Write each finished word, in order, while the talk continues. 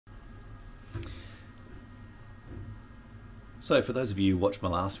So for those of you who watched my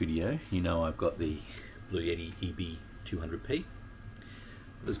last video, you know I've got the Blue Yeti EB200P.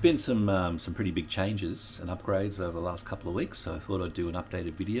 There's been some pretty big changes and upgrades over the last couple of weeks, so I thought I'd do an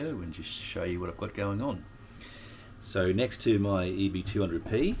updated video and just show you what I've got going on. So next to my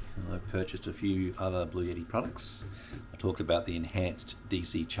EB200P, I've purchased a few other Blue Yeti products. I talked about the enhanced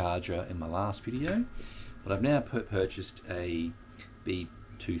DC charger in my last video, but I've now purchased a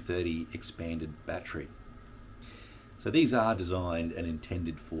B230 expanded battery. So these are designed and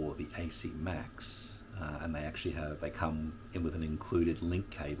intended for the AC Max, and they come in with an included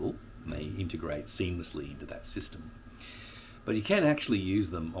link cable, and they integrate seamlessly into that system. But you can actually use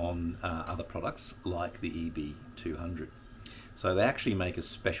them on other products like the EB200. So they actually make a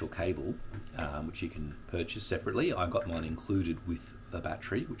special cable which you can purchase separately. I got mine included with the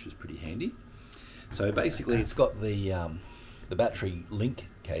battery, which is pretty handy. So basically it's got the battery link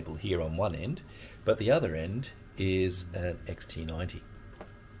cable here on one end, but the other end is an XT90,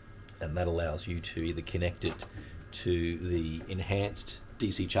 and that allows you to either connect it to the enhanced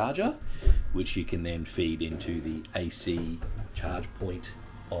DC charger, which you can then feed into the AC charge point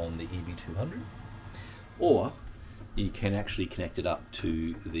on the EB200, or you can actually connect it up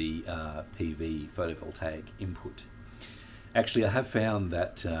to the PV photovoltaic input. Actually, I have found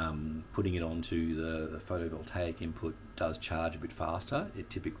that putting it onto the photovoltaic input does charge a bit faster. It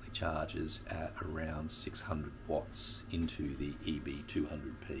typically charges at around 600 watts into the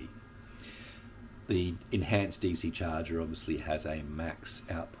EB200P. The enhanced DC charger obviously has a max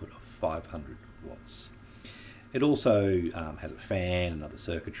output of 500 watts. It also has a fan and other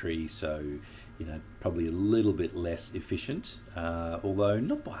circuitry, so probably a little bit less efficient, although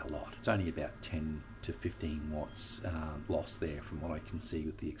not by a lot. It's only about 10 to 15 watts loss there from what I can see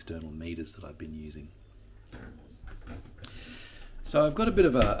with the external meters that I've been using. So I've got a bit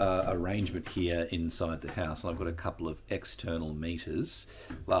of a arrangement here inside the house, and I've got a couple of external meters.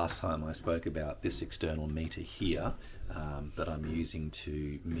 Last time I spoke about this external meter here that I'm using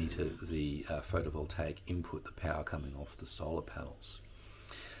to meter the photovoltaic input, the power coming off the solar panels.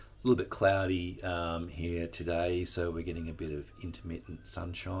 A little bit cloudy here today, so we're getting a bit of intermittent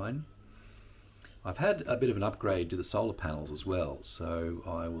sunshine. I've had a bit of an upgrade to the solar panels as well, so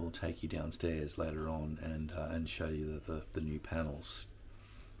I will take you downstairs later on and show you the new panels.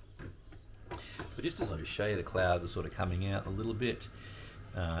 But just as I show you, the clouds are sort of coming out a little bit,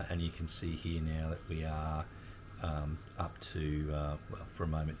 and you can see here now that we are up to, well, for a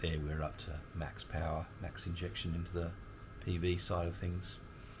moment there, we're up to max power, max injection into the PV side of things.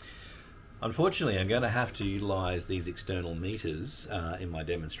 Unfortunately, I'm going to have to utilise these external meters in my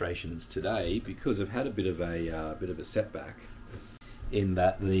demonstrations today because I've had a bit of a setback in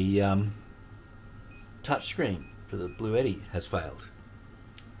that the touchscreen for the Blue Yeti has failed.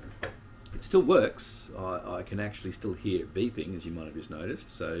 It still works. I can actually still hear it beeping, as you might have just noticed.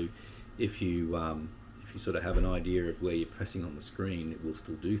 So if you sort of have an idea of where you're pressing on the screen, it will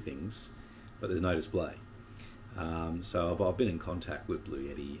still do things, but there's no display. So I've been in contact with Blue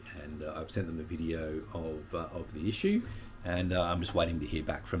Yeti, and I've sent them a video of the issue, and I'm just waiting to hear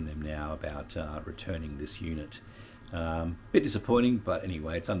back from them now about returning this unit. Bit disappointing, but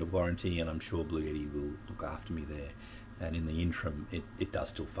anyway, it's under warranty, and I'm sure Blue Yeti will look after me there. And in the interim, it does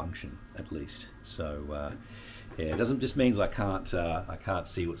still function at least. So yeah, it doesn't just means I can't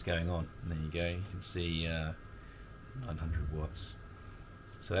see what's going on. And there you go, you can see 900 watts.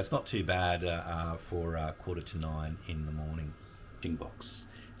 So that's not too bad for 8:45 in the morning. Box,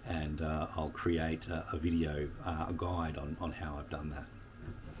 and I'll create a video, a guide on how I've done that.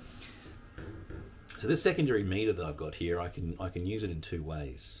 So this secondary meter that I've got here, I can use it in two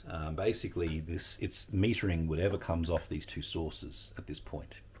ways. Basically, it's metering whatever comes off these two sources at this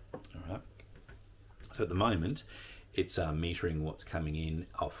point. All right. So at the moment, it's metering what's coming in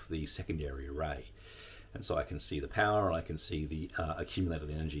off the secondary array. And so I can see the power, and I can see the accumulated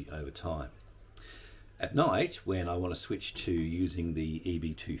energy over time. At night, when I want to switch to using the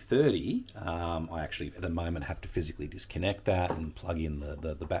EB230, I actually at the moment have to physically disconnect that and plug in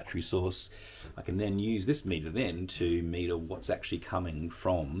the battery source. I can then use this meter then to meter what's actually coming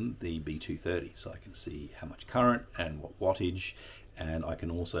from the B230, so I can see how much current and what wattage, and I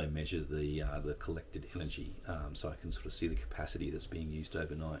can also measure the collected energy, so I can sort of see the capacity that's being used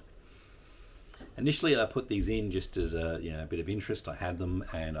overnight. Initially, I put these in just as a bit of interest. I had them,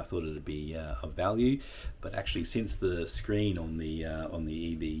 and I thought it'd be of value. But actually, since the screen on the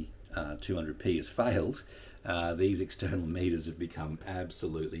EB200P has failed, these external meters have become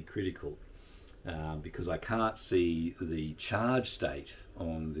absolutely critical because I can't see the charge state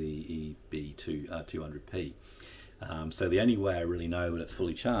on the EB200P. So the only way I really know when it's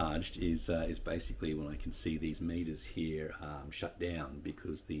fully charged is basically when I can see these meters here shut down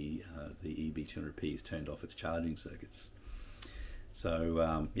because the EB200P has turned off its charging circuits.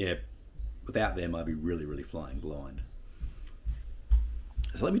 So yeah, without them I'd be really flying blind.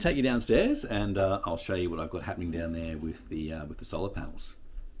 So let me take you downstairs and I'll show you what I've got happening down there with the solar panels.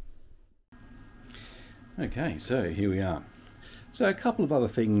 Okay, so here we are. So a couple of other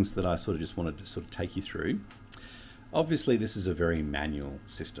things that I sort of just wanted to sort of take you through. Obviously this is a very manual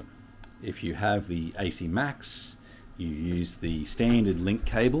system. If you have the AC Max, you use the standard link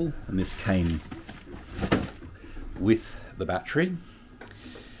cable, and this came with the battery,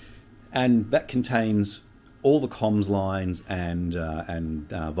 and that contains all the comms lines and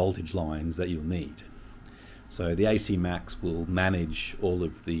voltage lines that you'll need. So the AC Max will manage all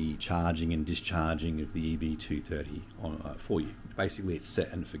of the charging and discharging of the EB230 for you. Basically it's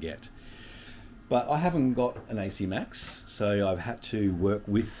set and forget. But I haven't got an AC Max, so I've had to work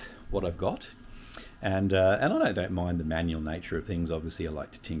with what I've got. And I don't mind the manual nature of things. Obviously I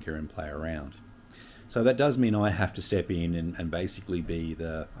like to tinker and play around. So that does mean I have to step in and basically be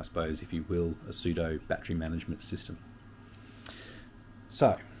the, I suppose, if you will, a pseudo battery management system.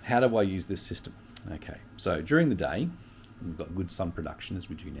 So how do I use this system? Okay, so during the day, we've got good sun production as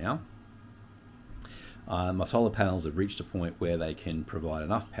we do now. My solar panels have reached a point where they can provide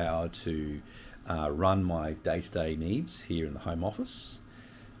enough power to run my day-to-day needs here in the home office.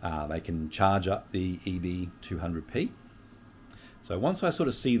 They can charge up the EB200P. So once I sort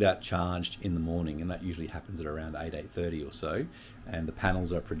of see that charged in the morning, and that usually happens at around 8:30 or so, and the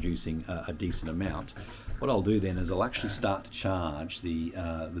panels are producing a decent amount, what I'll do then is I'll actually start to charge the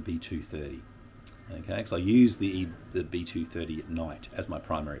B230. Okay, so I use the B230 at night as my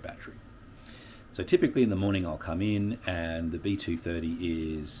primary battery. So typically in the morning I'll come in and the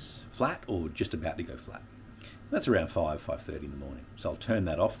B230 is flat or just about to go flat. That's around 5:30 in the morning. So I'll turn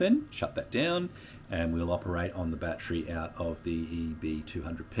that off then, shut that down, and we'll operate on the battery out of the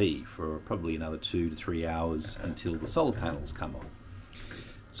EB200P for probably another 2 to 3 hours until the solar panels come on.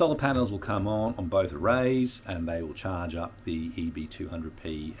 Solar panels will come on both arrays and they will charge up the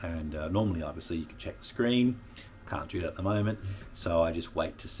EB200P, and normally obviously you can check the screen. Can't do that at the moment, so I just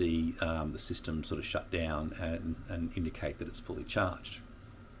wait to see the system sort of shut down and indicate that it's fully charged.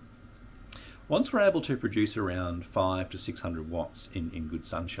 Once we're able to produce around 500 to 600 watts in good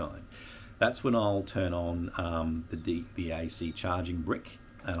sunshine, that's when I'll turn on the AC charging brick,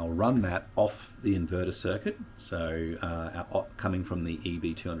 and I'll run that off the inverter circuit, so coming from the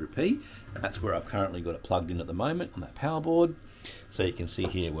EB200P. That's where I've currently got it plugged in at the moment on that power board. So you can see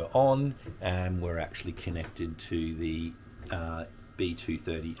here we're on and we're actually connected to the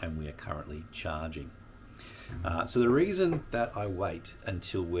B230 and we are currently charging. So the reason that I wait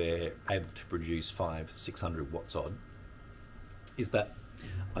until we're able to produce 500-600 watts odd is that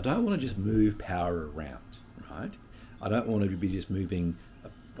I don't want to just move power around, right? I don't want to be just moving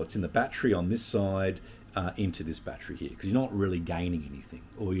what's in the battery on this side into this battery here, because you're not really gaining anything.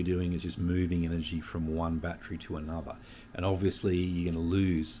 All you're doing is just moving energy from one battery to another, and obviously you're going to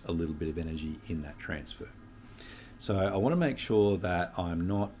lose a little bit of energy in that transfer. So I want to make sure that I'm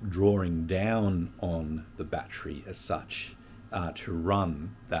not drawing down on the battery as such to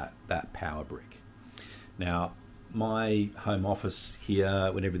run that power brick. Now my home office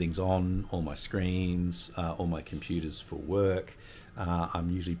here, when everything's on, all my screens, all my computers for work, I'm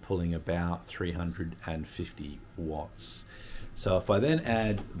usually pulling about 350 watts. So if I then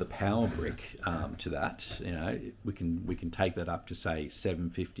add the power brick to that, you know, we can take that up to say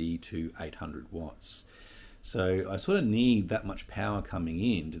 750 to 800 watts. So I sort of need that much power coming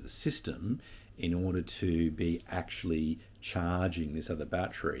into the system in order to be actually charging this other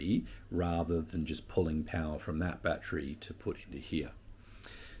battery rather than just pulling power from that battery to put into here.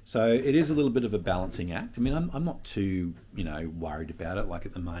 So it is a little bit of a balancing act. I mean, I'm not too, you know, worried about it. Like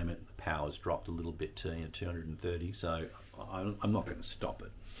at the moment, the power's dropped a little bit to 230, so I'm not going to stop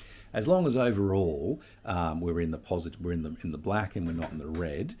it. As long as overall we're in the positive, we're in the black, and we're not in the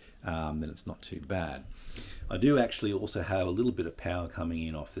red, then it's not too bad. I do actually also have a little bit of power coming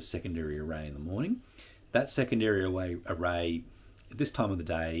in off the secondary array in the morning. That secondary array at this time of the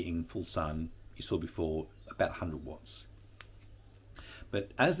day in full sun, you saw before, about 100 watts.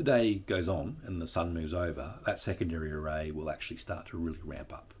 But as the day goes on and the sun moves over, that secondary array will actually start to really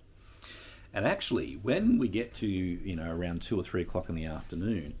ramp up. And actually, when we get to, you know, around 2 or 3 o'clock in the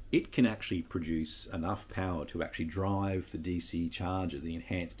afternoon, it can actually produce enough power to actually drive the DC charger, the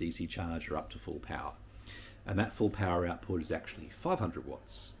enhanced DC charger, up to full power. And that full power output is actually 500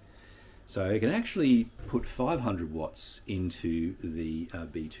 watts. So you can actually put 500 watts into the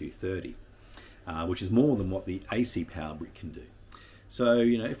B230. which is more than what the AC power brick can do. So,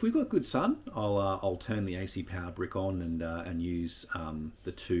 you know, if we've got good sun, I'll turn the AC power brick on and use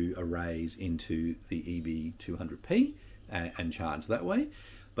the two arrays into the EB200P and charge that way.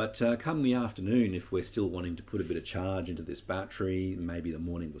 But come the afternoon, if we're still wanting to put a bit of charge into this battery, maybe the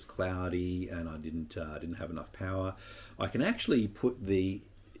morning was cloudy and I didn't have enough power, I can actually put the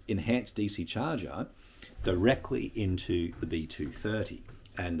enhanced DC charger directly into the B230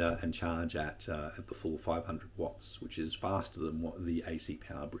 and charge at the full 500 watts, which is faster than what the AC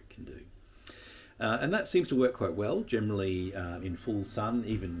power brick can do. And that seems to work quite well, generally in full sun,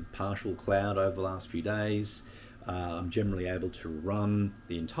 even partial cloud over the last few days. I'm generally able to run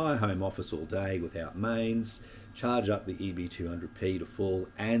the entire home office all day without mains, charge up the EB200P to full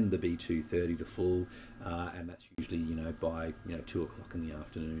and the B230 to full, and that's usually, you know, by 2 o'clock in the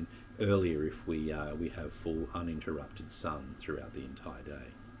afternoon. Earlier if we have full uninterrupted sun throughout the entire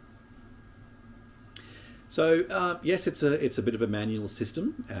day. So yes, it's a bit of a manual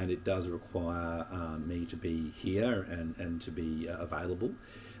system, and it does require me to be here and to be available.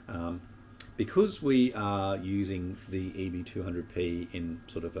 Because we are using the EB200P in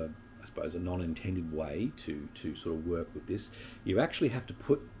sort of I suppose a non-intended way to sort of work with this, you actually have to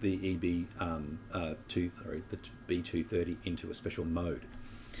put the the B230 into a special mode.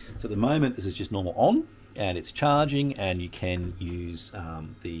 So at the moment this is just normal on, and it's charging, and you can use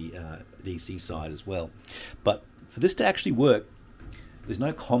the DC side as well. But for this to actually work, there's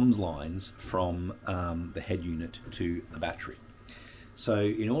no comms lines from the head unit to the battery. So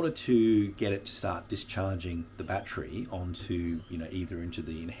in order to get it to start discharging the battery onto, either into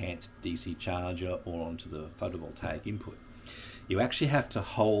the enhanced DC charger or onto the photovoltaic input, you actually have to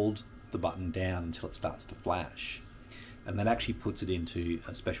hold the button down until it starts to flash. And that actually puts it into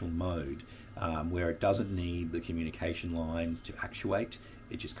a special mode where it doesn't need the communication lines to actuate.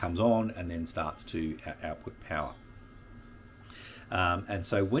 It just comes on and then starts to output power. And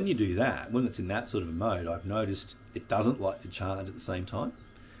so when you do that, when it's in that sort of a mode, I've noticed it doesn't like to charge at the same time.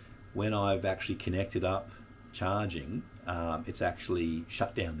 When I've actually connected up charging, it's actually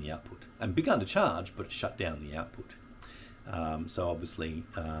shut down the output and begun to charge, but it shut down the output. So obviously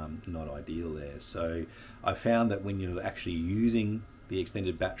not ideal there. So I found that when you're actually using the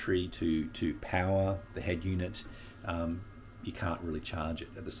extended battery to power the head unit, you can't really charge it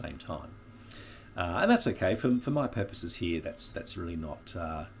at the same time. And that's okay for my purposes here. That's really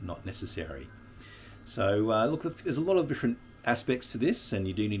not necessary. So look, there's a lot of different aspects to this, and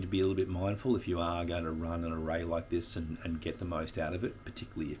you do need to be a little bit mindful if you are going to run an array like this and get the most out of it,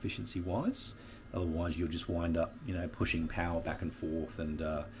 particularly efficiency wise. Otherwise you'll just wind up pushing power back and forth, and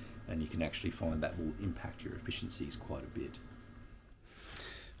you can actually find that will impact your efficiencies quite a bit.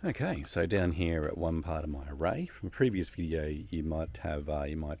 Okay, so down here at one part of my array, from a previous video you might have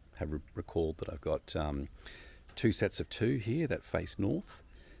recalled that I've got two sets of two here that face north.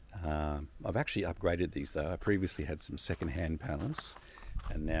 I've actually upgraded these though. I previously had some second-hand panels,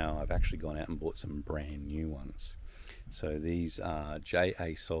 and now I've actually gone out and bought some brand new ones. So these are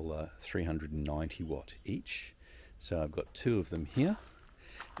JA Solar 390 watt each. So I've got two of them here,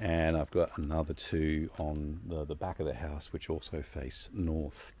 and I've got another two on the back of the house which also face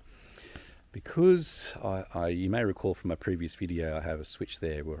north. Because you may recall from my previous video, I have a switch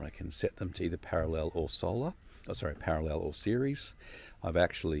there where I can set them to either parallel or parallel or series. I've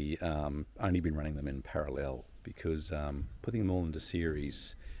actually only been running them in parallel because putting them all into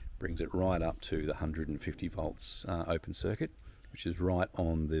series brings it right up to the 150 volts open circuit, which is right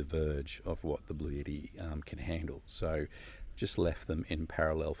on the verge of what the Blue Yeti can handle. So just left them in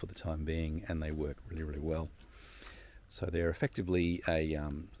parallel for the time being, and they work really, really well. So they're effectively a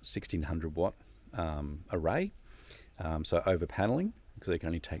 1600 watt array, so over paneling, because they can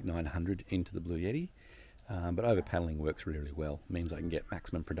only take 900 into the Blue Yeti, but over paneling works really, really well. It means I can get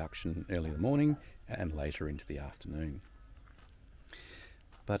maximum production early in the morning and later into the afternoon.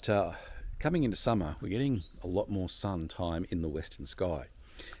 But coming into summer, we're getting a lot more sun time in the western sky,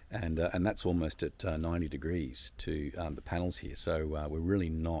 and that's almost at 90 degrees to the panels here. So we're really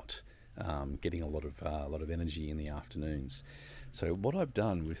not getting a lot of energy in the afternoons. So what I've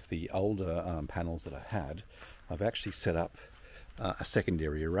done with the older panels that I had, I've actually set up a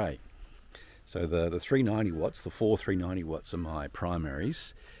secondary array. So the 390 watts, the four 390 watts are my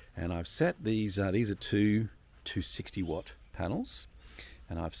primaries, and I've set these are two 260 watt panels,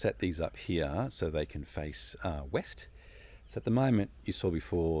 and I've set these up here so they can face west. So at the moment, you saw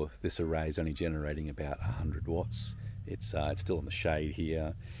before, this array is only generating about 100 watts. It's still in the shade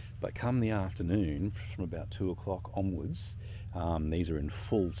here, but come the afternoon, from about 2 o'clock onwards, these are in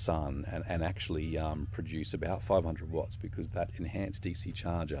full sun and actually produce about 500 watts, because that enhanced DC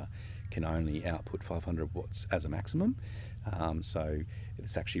charger can only output 500 watts as a maximum. So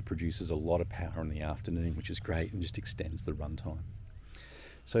this actually produces a lot of power in the afternoon, which is great and just extends the runtime.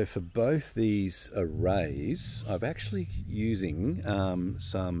 So for both these arrays, I'm actually using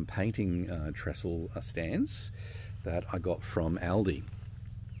some painting trestle stands that I got from Aldi.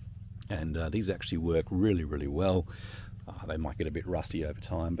 And these actually work really, really well. They might get a bit rusty over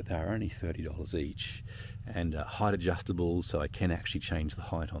time, but they're only $30 each. And height adjustable, so I can actually change the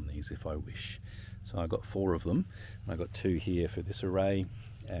height on these if I wish. So I got 4 of them. I got 2 here for this array,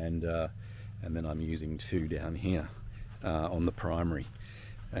 and then I'm using 2 down here on the primary.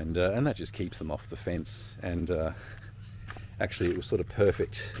 And that just keeps them off the fence. And actually, it was sort of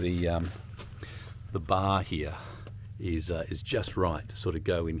perfect. The bar here is just right to sort of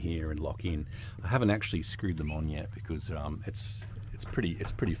go in here and lock in. I haven't actually screwed them on yet because it's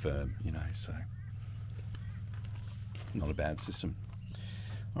pretty firm, you know. So not a bad system.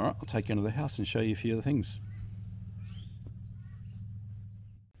 All right, I'll take you into the house and show you a few other things.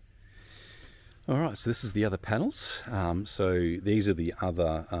 All right, so this is the other panels. So these are the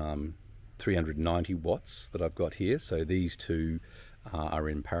other 390 watts that I've got here. So these 2 are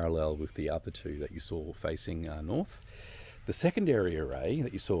in parallel with the other 2 that you saw facing north. The secondary array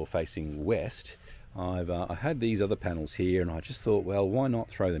that you saw facing west, I had these other panels here, and I just thought, well, why not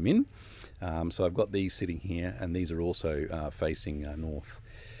throw them in? So I've got these sitting here, and these are also facing north.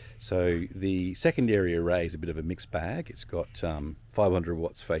 So the secondary array is a bit of a mixed bag. It's got 500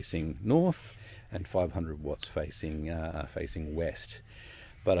 watts facing north and 500 watts facing west.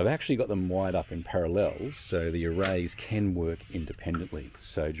 But I've actually got them wired up in parallels, so the arrays can work independently.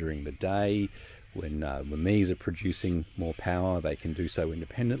 So during the day, when these are producing more power, they can do so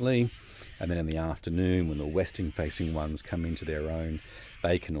independently. And then in the afternoon, when the western facing ones come into their own,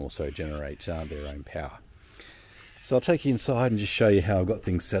 they can also generate their own power. So I'll take you inside and just show you how I've got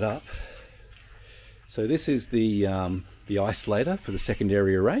things set up. So this is the isolator for the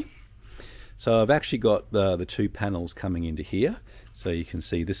secondary array. So I've actually got the 2 panels coming into here. So you can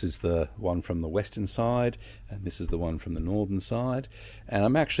see this is the one from the western side, and this is the one from the northern side. And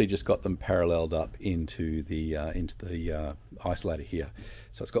I'm actually just got them paralleled up into the isolator here.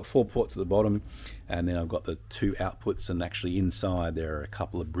 So it's got 4 ports at the bottom, and then I've got the 2 outputs, and actually inside there are a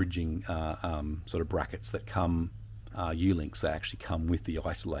couple of bridging sort of brackets that come, U-links that actually come with the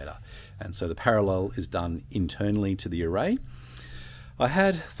isolator. And so the parallel is done internally to the array. I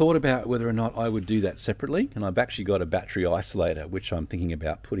had thought about whether or not I would do that separately, and I've actually got a battery isolator which I'm thinking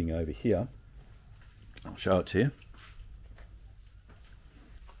about putting over here. I'll show it to you.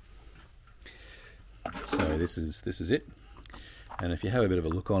 So this is it, and if you have a bit of a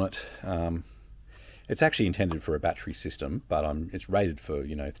look on it, it's actually intended for a battery system, but it's rated for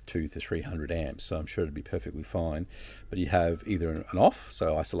 200 to 300 amps, so I'm sure it'd be perfectly fine. But you have either an off,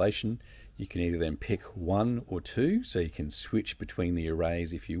 so isolation. You can either then pick 1 or 2, so you can switch between the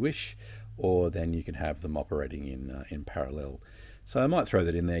arrays if you wish, or then you can have them operating in parallel. So I might throw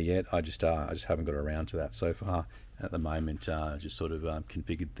that in there yet. I just haven't got around to that so far. At the moment, just sort of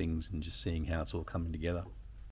configured things and just seeing how it's all coming together.